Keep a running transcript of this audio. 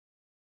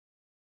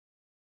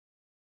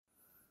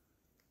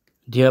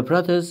Dear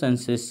brothers and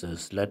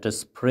sisters, let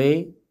us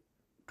pray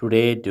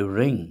today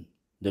during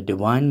the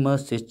Divine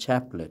Mercy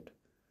Chaplet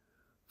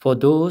for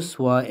those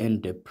who are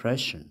in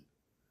depression,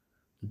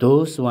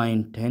 those who are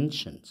in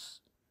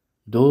tensions,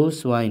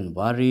 those who are in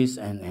worries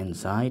and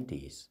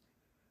anxieties.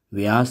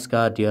 We ask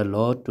our dear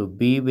Lord to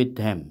be with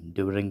them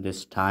during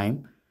this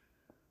time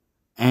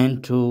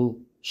and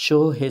to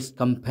show His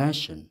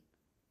compassion,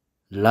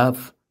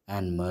 love,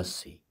 and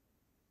mercy.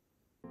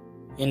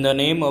 In the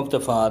name of the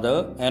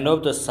Father, and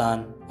of the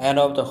Son, and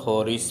of the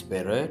Holy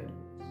Spirit.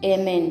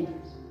 Amen.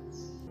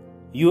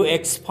 You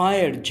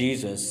expired,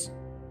 Jesus,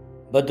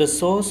 but the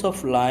source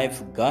of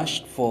life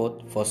gushed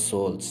forth for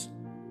souls,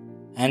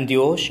 and the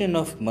ocean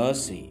of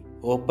mercy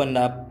opened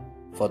up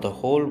for the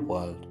whole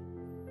world.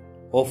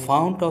 O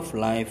fount of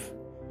life,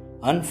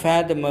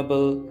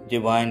 unfathomable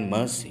divine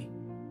mercy,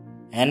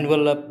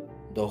 envelop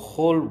the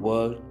whole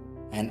world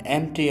and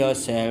empty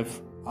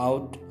yourself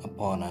out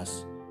upon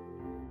us.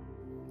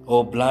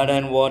 O blood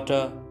and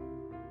water,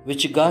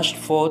 which gushed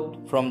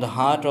forth from the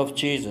heart of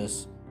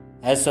Jesus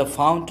as a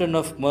fountain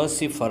of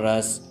mercy for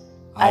us,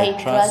 I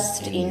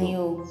trust in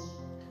you.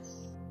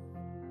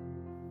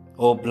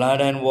 O blood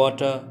and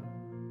water,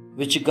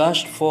 which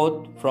gushed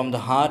forth from the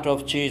heart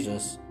of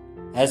Jesus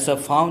as a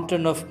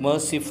fountain of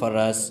mercy for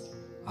us,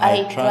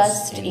 I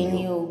trust in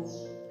you.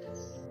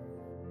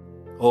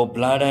 O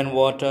blood and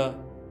water,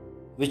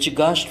 which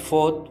gushed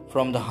forth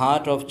from the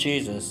heart of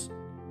Jesus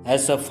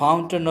as a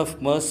fountain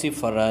of mercy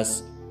for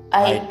us,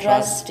 I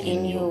trust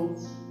in you.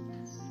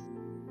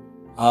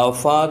 Our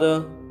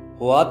Father,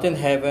 who art in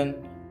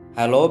heaven,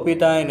 hallowed be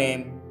thy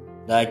name.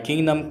 Thy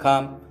kingdom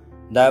come,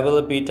 thy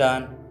will be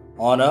done,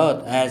 on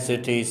earth as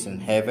it is in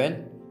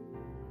heaven.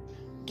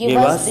 Give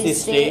us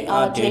this day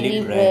our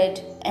daily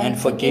bread, and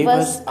forgive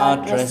us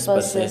our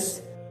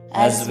trespasses,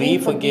 as we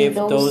forgive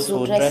those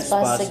who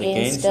trespass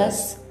against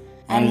us.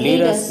 And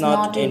lead us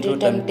not into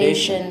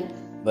temptation,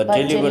 but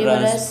deliver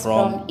us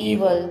from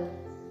evil.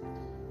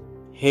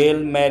 Hail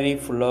Mary,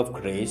 full of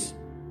grace,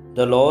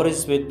 the Lord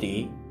is with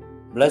thee.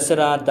 Blessed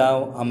art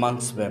thou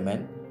amongst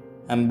women,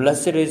 and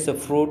blessed is the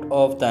fruit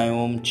of thy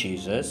womb,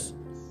 Jesus.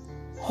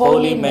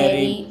 Holy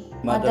Mary,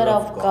 Mother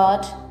of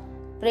God,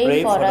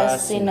 pray for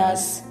us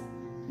sinners,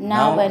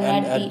 now and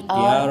at the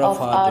hour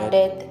of our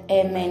death.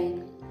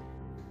 Amen.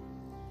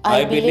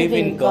 I believe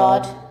in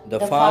God, the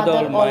Father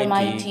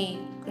Almighty,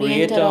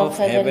 Creator of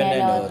heaven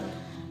and earth.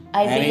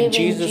 I believe in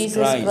Jesus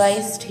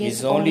Christ,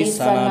 His only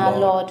Son, our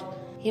Lord.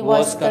 He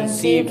was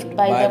conceived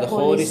by the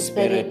Holy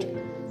Spirit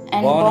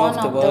and born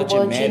of the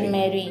Virgin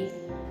Mary.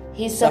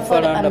 He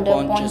suffered under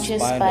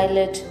Pontius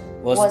Pilate,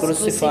 was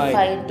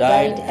crucified,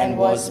 died, and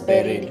was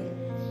buried.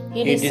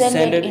 He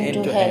descended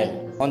into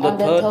hell. On the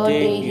third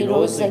day He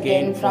rose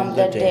again from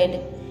the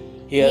dead.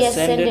 He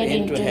ascended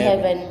into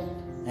heaven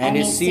and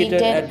is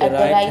seated at the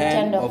right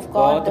hand of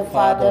God the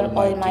Father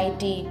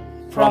Almighty.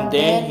 From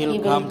there He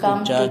will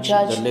come to judge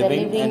the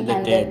living and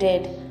the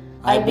dead.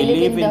 I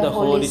believe in the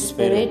Holy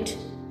Spirit,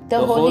 the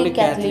Holy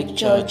Catholic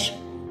Church,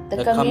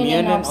 the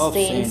communion of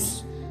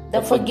saints,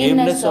 the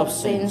forgiveness of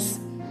sins,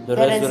 the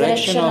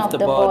resurrection of the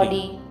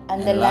body,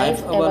 and the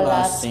life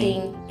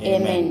everlasting.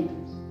 Amen.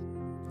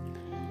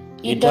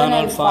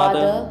 Eternal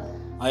Father,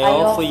 I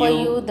offer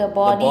you the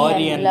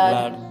body and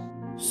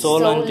blood,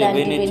 soul and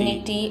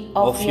divinity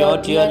of your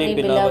dearly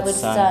beloved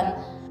Son,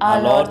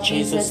 our Lord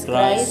Jesus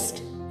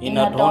Christ, in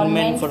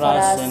atonement for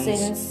our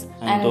sins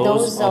and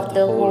those of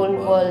the whole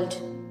world.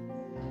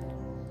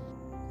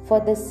 For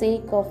the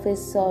sake of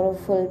His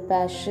sorrowful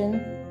passion,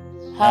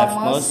 have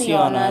mercy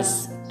on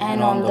us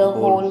and on the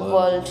whole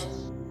world.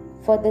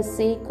 For the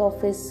sake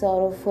of His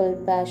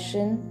sorrowful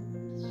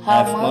passion,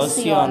 have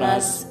mercy on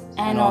us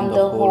and on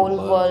the whole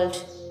world.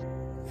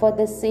 For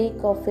the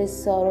sake of His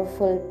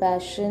sorrowful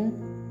passion,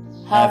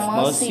 have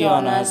mercy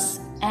on us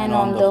and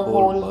on the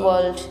whole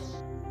world.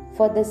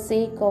 For the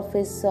sake of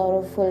His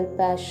sorrowful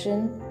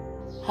passion,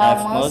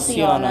 have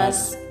mercy on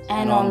us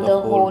and on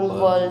the whole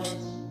world.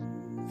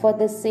 For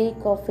the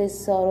sake of His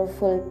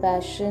sorrowful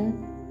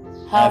passion,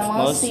 have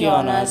mercy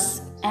on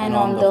us and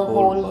on the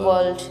whole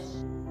world.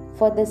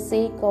 For the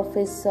sake of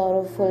His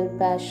sorrowful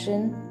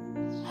passion,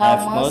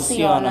 have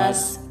mercy on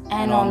us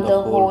and on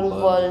the whole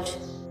world.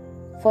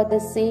 For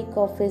the sake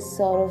of His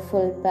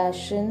sorrowful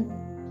passion,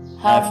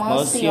 have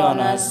mercy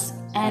on us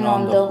and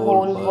on the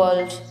whole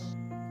world.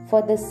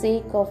 For the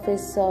sake of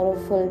His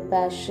sorrowful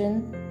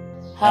passion,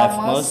 have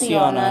mercy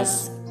on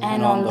us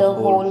and on the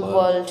whole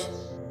world.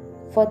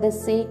 For the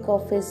sake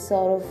of His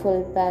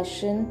sorrowful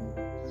passion,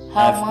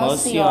 have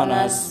mercy on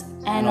us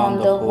and on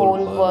the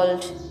whole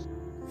world.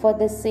 For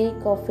the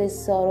sake of His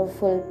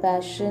sorrowful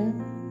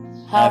passion,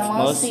 have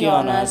mercy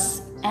on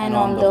us and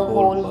on the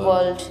whole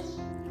world.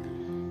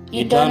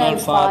 Eternal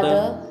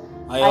Father,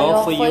 I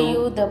offer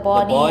you the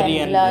body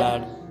and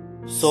blood,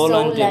 soul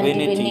and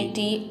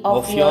divinity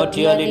of your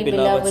dearly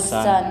beloved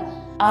Son,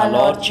 our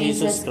Lord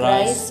Jesus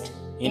Christ,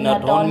 in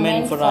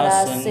atonement for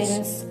our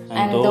sins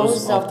and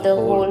those of the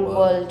whole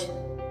world.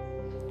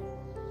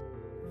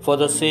 For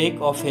the sake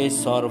of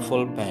His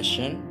sorrowful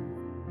passion,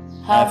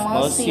 have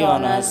mercy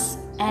on us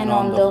and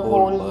on the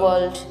whole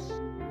world.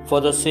 for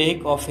the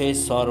sake of his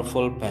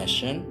sorrowful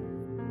passion,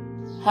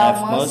 have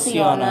mercy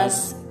on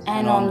us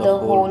and on the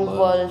whole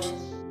world.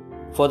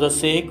 for the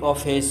sake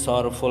of his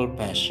sorrowful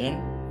passion,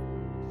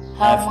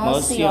 have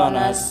mercy on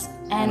us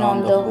and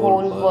on the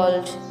whole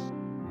world.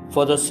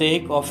 for the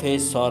sake of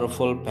his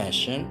sorrowful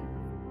passion,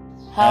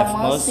 have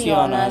mercy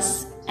on us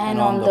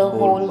and on the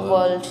whole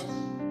world.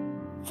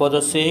 for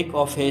the sake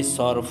of his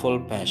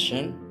sorrowful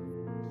passion,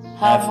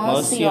 have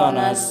mercy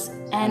on us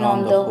and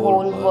on the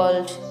whole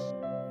world.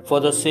 for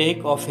the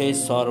sake of his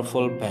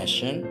sorrowful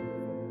passion,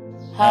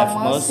 have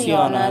mercy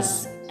on us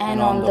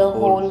and on the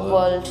whole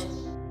world.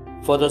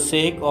 for the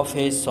sake of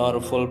his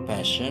sorrowful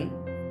passion,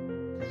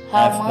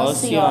 have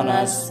mercy on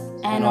us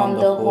and on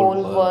the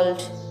whole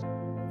world.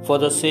 for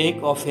the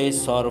sake of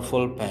his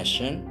sorrowful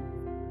passion,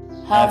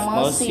 have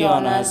mercy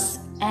on us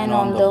and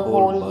on the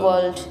whole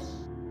world.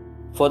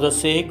 for the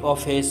sake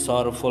of his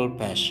sorrowful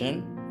passion,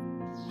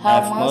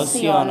 have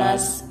mercy on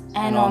us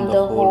and on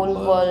the whole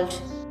world.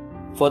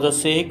 for the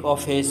sake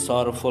of his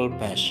sorrowful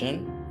passion,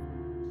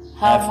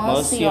 have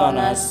mercy on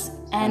us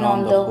and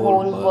on the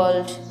whole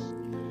world.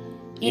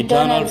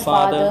 Eternal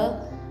Father,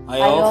 I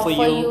offer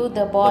you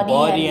the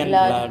body and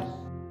blood,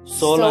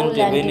 soul and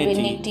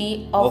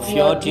divinity of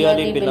your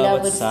dearly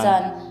beloved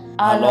Son,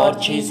 our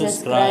Lord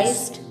Jesus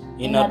Christ,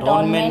 in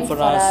atonement for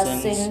our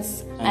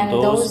sins and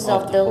those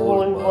of the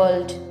whole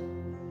world.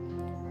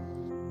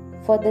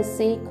 For the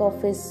sake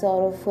of his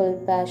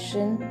sorrowful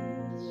passion,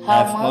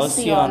 have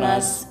mercy on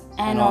us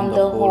and on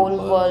the whole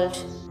world.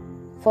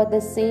 For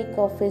the sake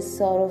of his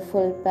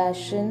sorrowful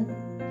passion,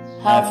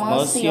 have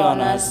mercy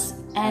on us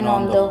and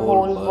on the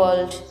whole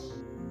world.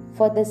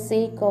 For the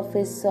sake of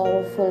his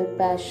sorrowful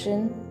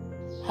passion,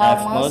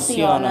 have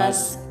mercy on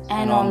us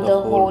and on the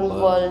whole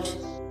world.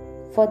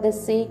 For the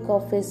sake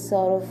of his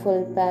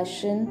sorrowful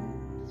passion,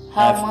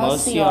 have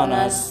mercy on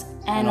us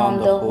and on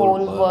the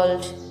whole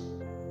world.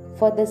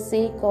 For the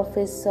sake of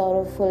his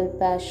sorrowful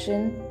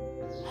passion,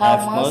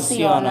 have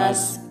mercy on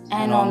us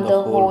and on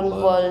the whole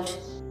world.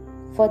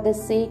 For the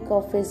sake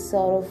of his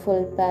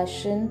sorrowful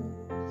passion,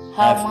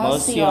 have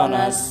mercy on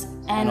us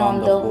and on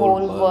the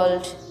whole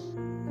world.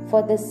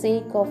 For the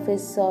sake of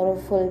his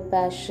sorrowful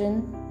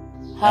passion,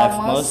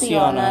 have mercy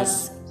on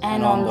us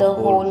and on the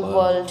whole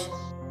world.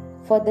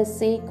 For the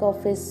sake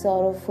of his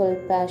sorrowful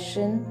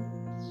passion,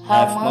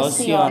 have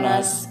mercy on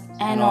us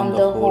and on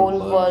the whole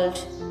world.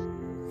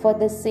 For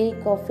the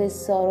sake of his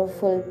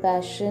sorrowful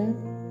passion,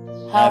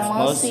 have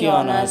mercy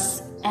on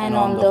us and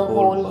on the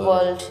whole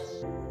world.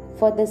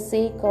 For the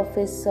sake of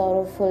his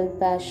sorrowful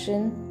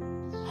passion,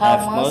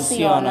 have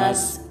mercy on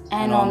us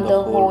and on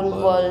the whole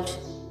world.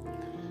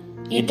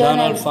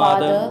 Eternal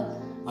Father,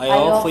 I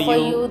offer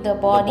you the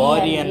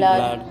body and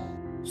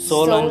blood,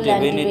 soul and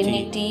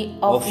divinity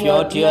of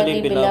your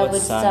dearly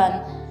beloved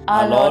Son,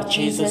 our Lord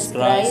Jesus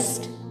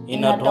Christ,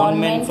 in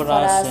atonement for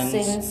our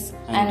sins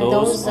and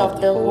those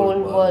of the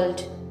whole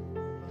world.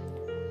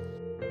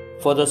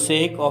 For the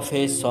sake of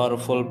his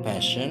sorrowful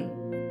passion,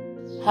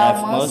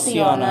 have mercy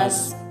on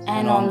us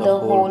and on the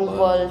whole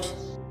world.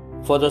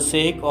 For the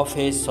sake of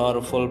his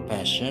sorrowful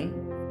passion,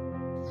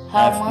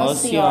 have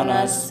mercy on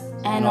us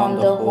and on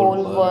the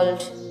whole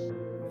world.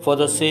 For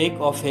the sake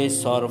of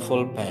his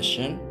sorrowful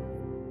passion,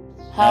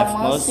 have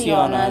mercy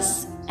on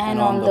us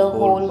and on the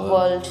whole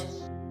world.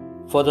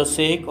 For the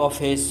sake of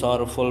his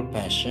sorrowful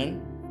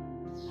passion,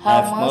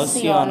 have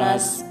mercy on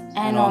us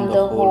and on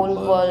the whole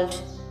world.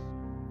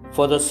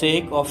 For the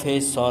sake of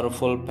his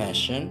sorrowful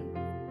passion,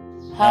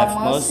 have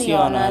mercy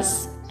on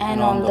us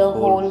and on the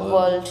whole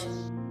world.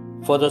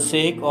 For the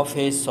sake of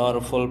his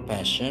sorrowful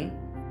passion,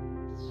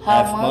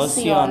 have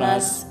mercy on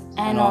us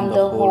and on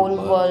the whole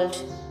world.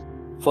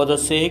 For the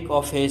sake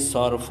of his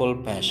sorrowful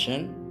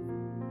passion,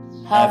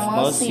 have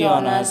mercy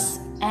on us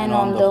and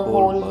on the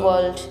whole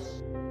world.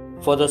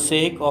 For the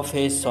sake of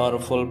his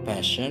sorrowful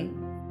passion,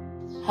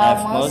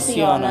 have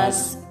mercy on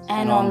us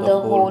and on the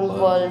whole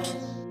world.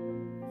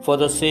 For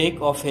the sake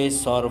of his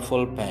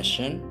sorrowful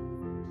passion,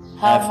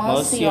 have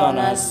mercy on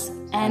us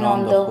and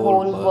on the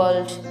whole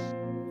world.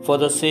 For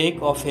the sake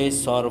of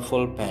his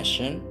sorrowful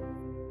passion,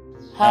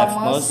 have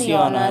mercy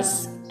on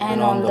us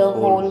and on the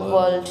whole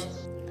world.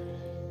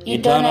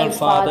 Eternal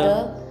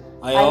Father,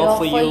 I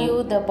offer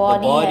you the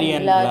body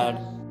and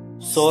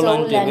blood, soul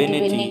and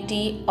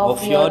divinity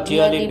of your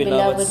dearly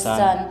beloved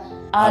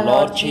Son, our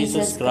Lord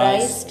Jesus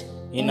Christ,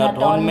 in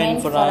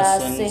atonement for our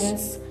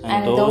sins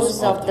and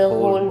those of the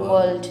whole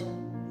world.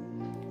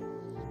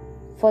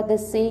 For the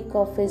sake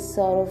of his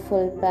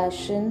sorrowful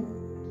passion,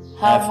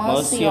 have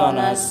mercy on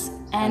us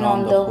and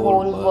on the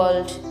whole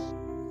world.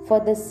 For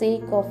the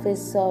sake of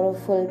his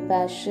sorrowful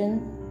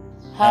passion,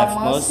 have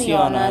mercy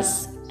on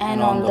us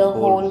and on the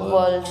whole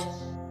world.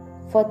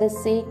 For the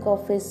sake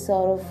of his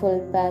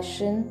sorrowful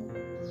passion,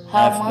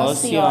 have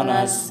mercy on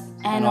us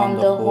and on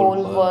the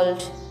whole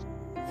world.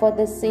 For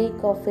the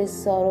sake of his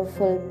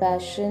sorrowful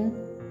passion,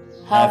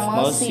 have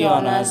mercy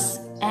on us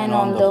and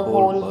on the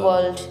whole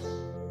world.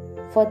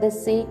 For the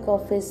sake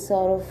of his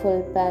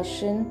sorrowful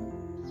passion,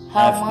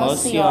 have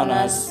mercy on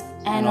us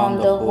and on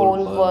the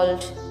whole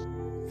world.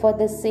 For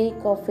the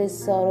sake of his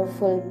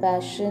sorrowful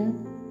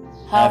passion,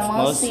 have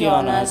mercy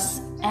on us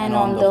and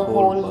on the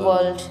whole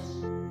world.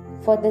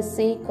 For the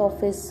sake of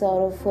his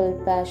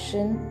sorrowful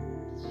passion,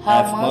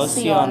 have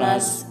mercy on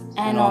us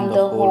and on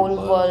the whole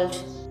world.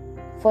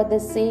 For the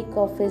sake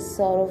of his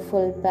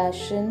sorrowful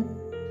passion,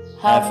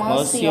 have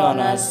mercy on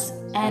us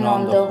and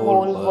on the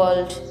whole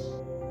world.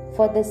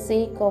 For the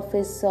sake of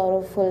his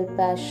sorrowful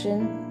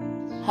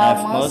passion,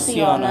 have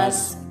mercy on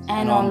us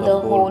and on the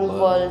whole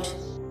world.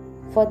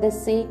 For the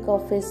sake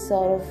of his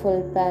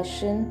sorrowful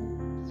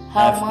passion,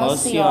 have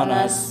mercy on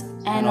us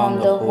and on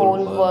the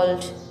whole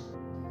world.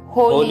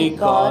 Holy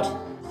God,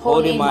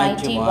 Holy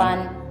Mighty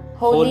One,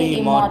 Holy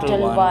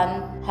Immortal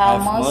One,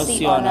 have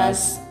mercy on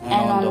us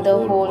and on the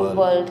whole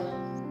world.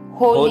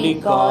 Holy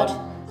God,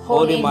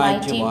 Holy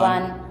Mighty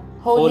One,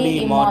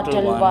 Holy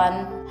Immortal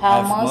One,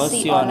 have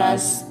mercy on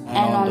us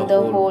and on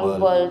the whole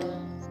world.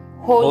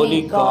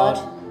 Holy God,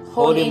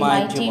 Holy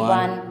Mighty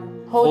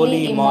One,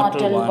 Holy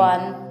Immortal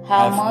One,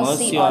 have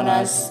mercy on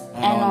us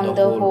and on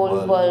the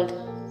whole world.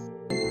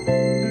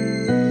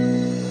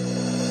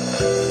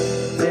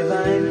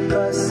 Divine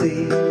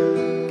mercy,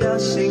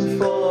 gushing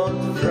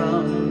forth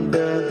from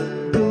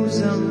the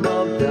bosom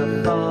of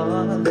the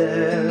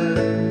Father,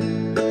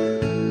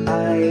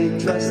 I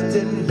trust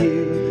in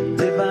you.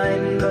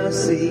 Divine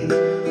mercy,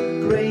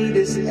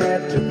 greatest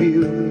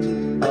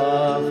attribute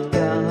of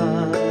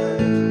God.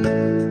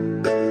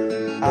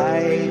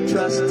 I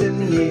trust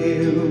in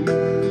you.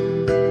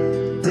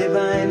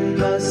 Divine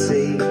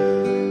mercy,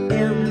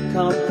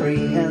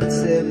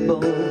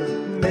 incomprehensible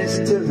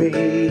mystery.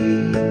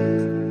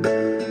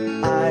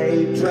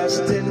 I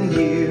trust in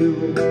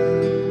you.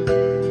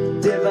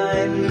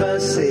 Divine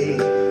mercy,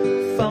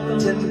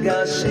 fountain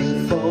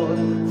gushing forth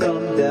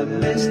from the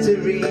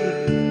mystery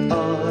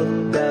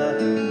of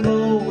the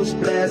most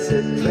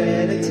blessed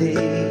Trinity.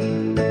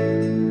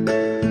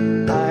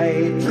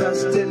 I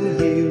trust in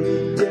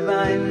you.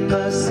 Divine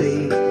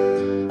mercy,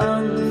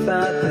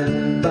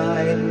 unfathomed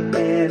by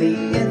any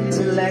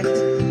intellect,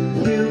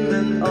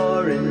 human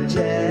or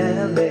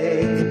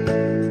angelic.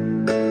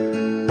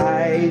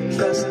 I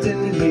trust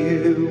in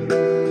you.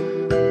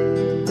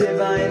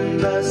 Divine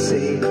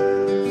mercy,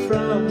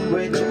 from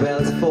which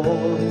wells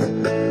forth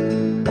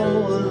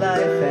all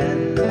life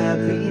and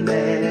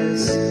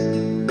happiness.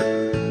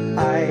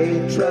 I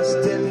trust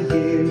in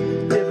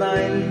you.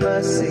 Divine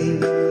mercy,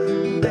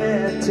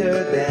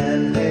 better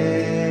than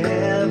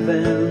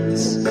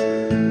heavens.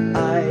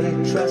 I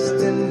trust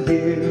in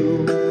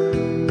you.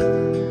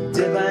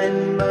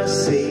 Divine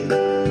mercy,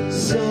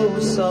 so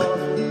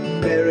soft,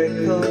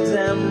 miracles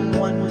and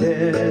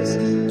wonders.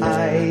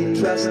 I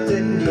trust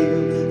in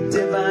you.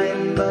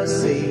 Divine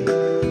mercy,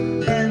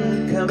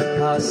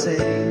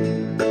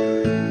 encompassing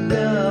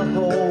the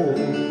whole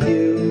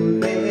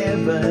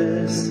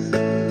universe.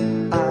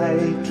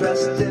 I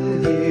trust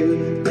in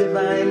you.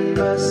 Divine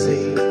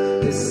mercy,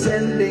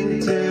 descending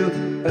to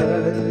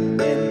earth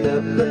in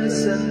the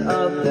person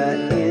of the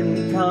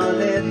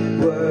incarnate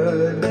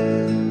Word.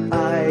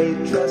 I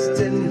trust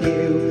in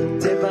you.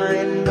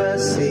 Divine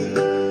mercy,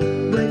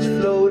 which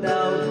flowed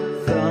out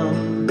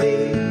from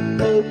the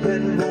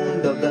open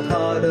wound of the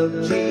heart of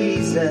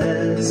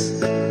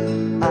Jesus.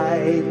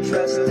 I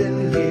trust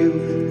in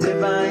you.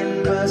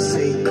 Divine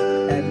mercy,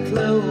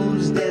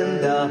 enclosed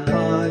in the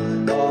heart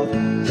of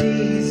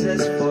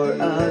Jesus for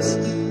us,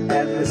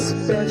 and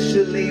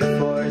especially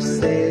for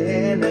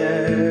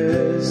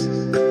sinners.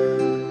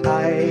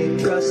 I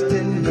trust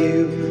in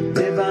you.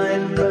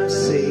 Divine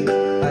mercy,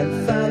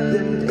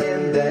 unfathomed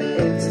in the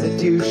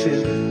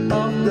institution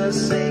of the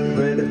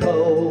sacred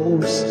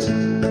host.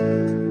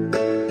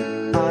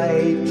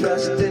 I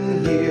trust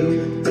in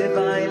you.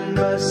 Divine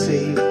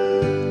mercy,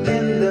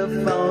 in the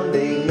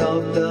founding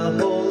of the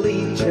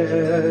Holy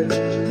Church.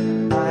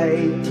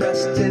 I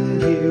trust in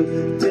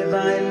you.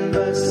 Divine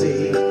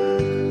mercy,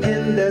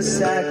 in the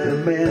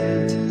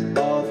sacrament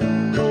of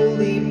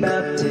holy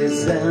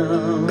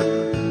baptism.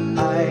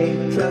 I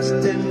trust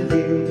in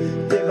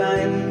you.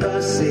 Divine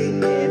mercy,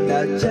 in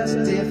the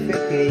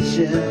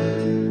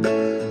justification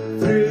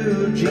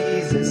through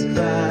Jesus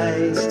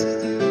Christ.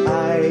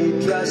 I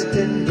trust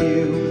in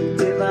you.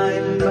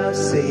 Divine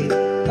mercy,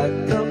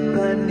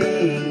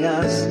 accompanying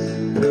us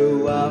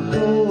through our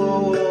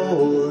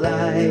whole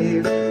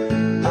life.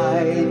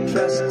 I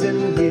trust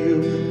in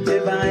you.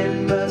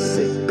 Divine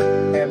mercy,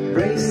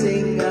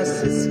 embracing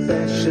us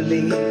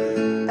especially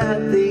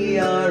at the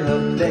hour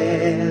of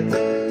death.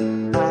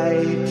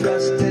 I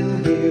trust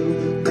in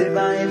you.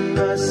 Divine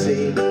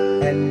mercy,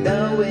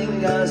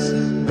 endowing us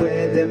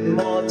with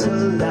immortal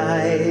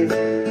life.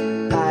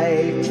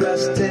 I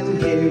trust in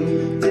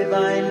you.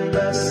 Divine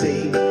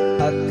mercy,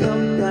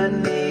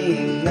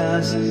 accompanying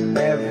us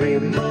every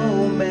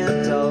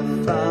moment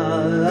of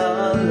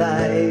our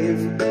life.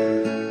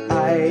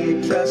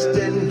 I trust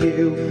in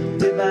you.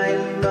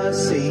 Divine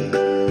mercy,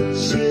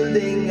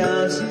 shielding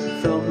us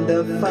from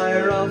the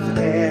fire of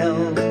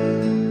hell.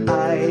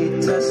 I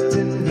trust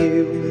in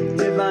you.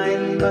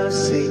 Divine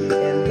mercy,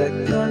 in the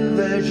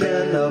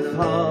conversion of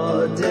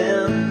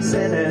hardened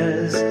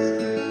sinners.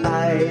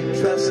 I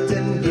trust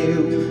in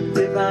you.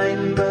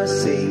 Divine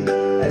mercy,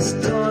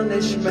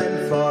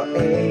 astonishment for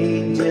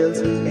angels,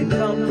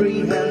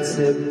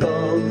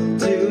 incomprehensible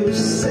to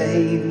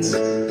saints.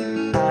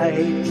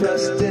 I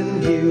trust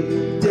in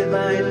you,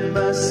 divine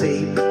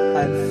mercy,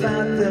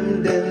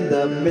 unfathomed in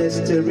the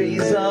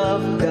mysteries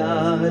of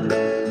God.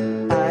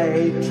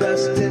 I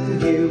trust in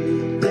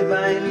you,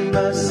 divine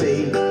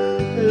mercy,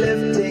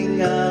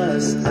 lifting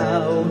us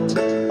out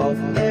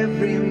of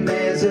every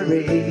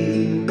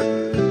misery.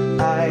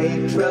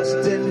 I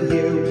trust in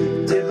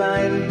you,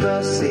 divine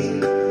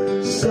mercy,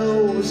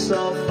 source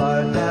of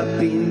our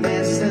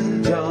happiness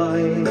and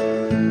joy.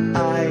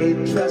 I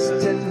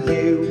trust in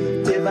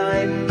you,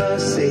 divine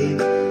mercy,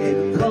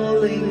 in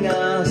calling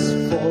us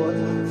forth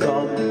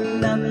from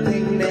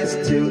nothingness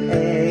to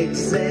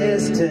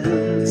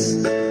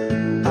existence.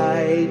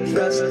 I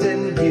trust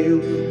in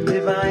you,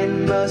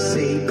 divine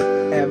mercy,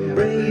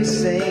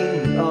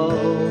 embracing all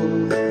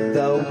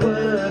the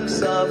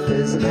works of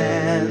his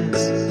hands.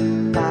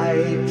 I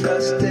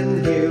trust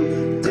in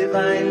you,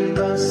 divine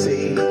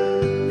mercy,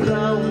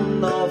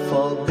 crown of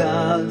all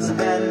God's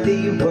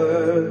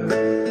handiwork.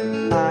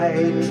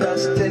 I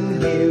trust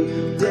in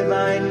you,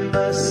 divine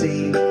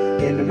mercy,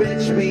 in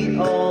which we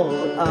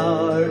all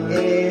are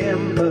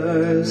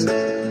immersed.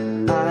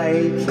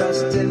 I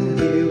trust in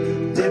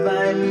you,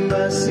 divine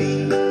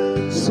mercy,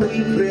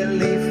 sweet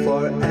relief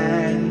for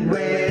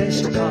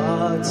anguished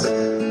hearts.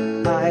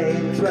 I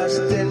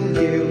trust in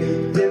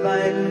you,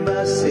 divine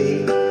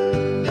mercy,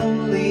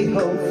 only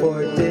hope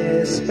for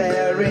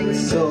despairing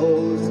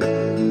souls.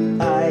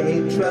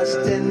 I trust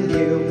in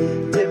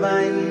you,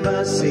 divine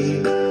mercy,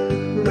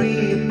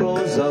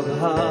 repose of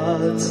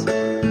hearts,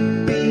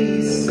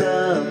 peace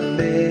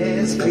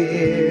amidst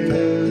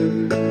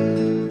fear.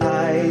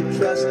 I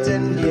trust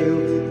in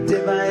you,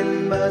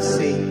 divine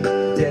mercy,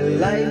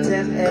 delight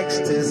and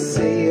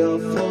ecstasy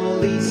of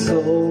holy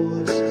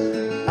souls.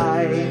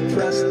 I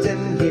trust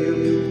in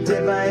you,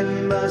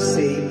 divine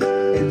mercy,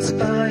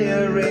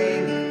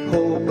 inspiring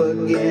hope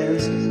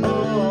against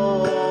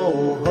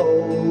all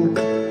hope.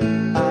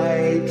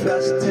 I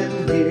trust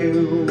in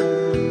you,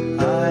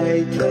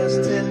 I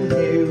trust in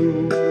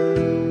you,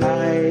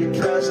 I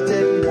trust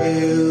in you.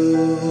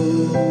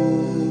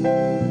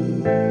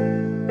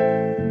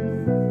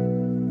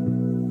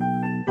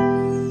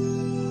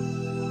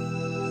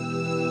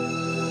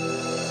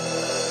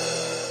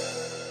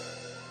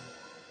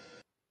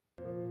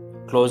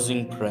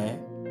 Closing prayer.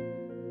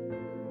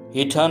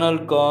 Eternal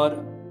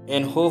God,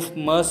 in whose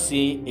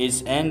mercy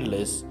is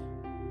endless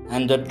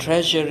and the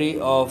treasury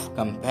of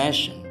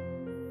compassion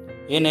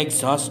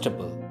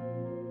inexhaustible,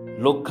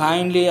 look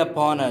kindly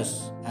upon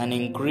us and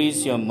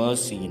increase your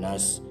mercy in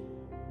us,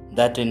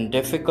 that in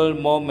difficult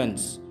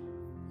moments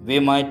we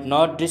might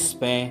not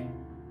despair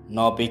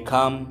nor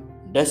become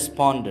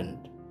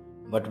despondent,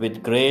 but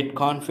with great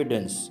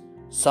confidence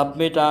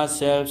submit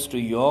ourselves to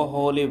your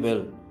holy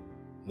will,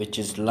 which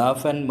is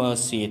love and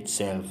mercy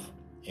itself.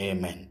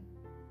 Amen.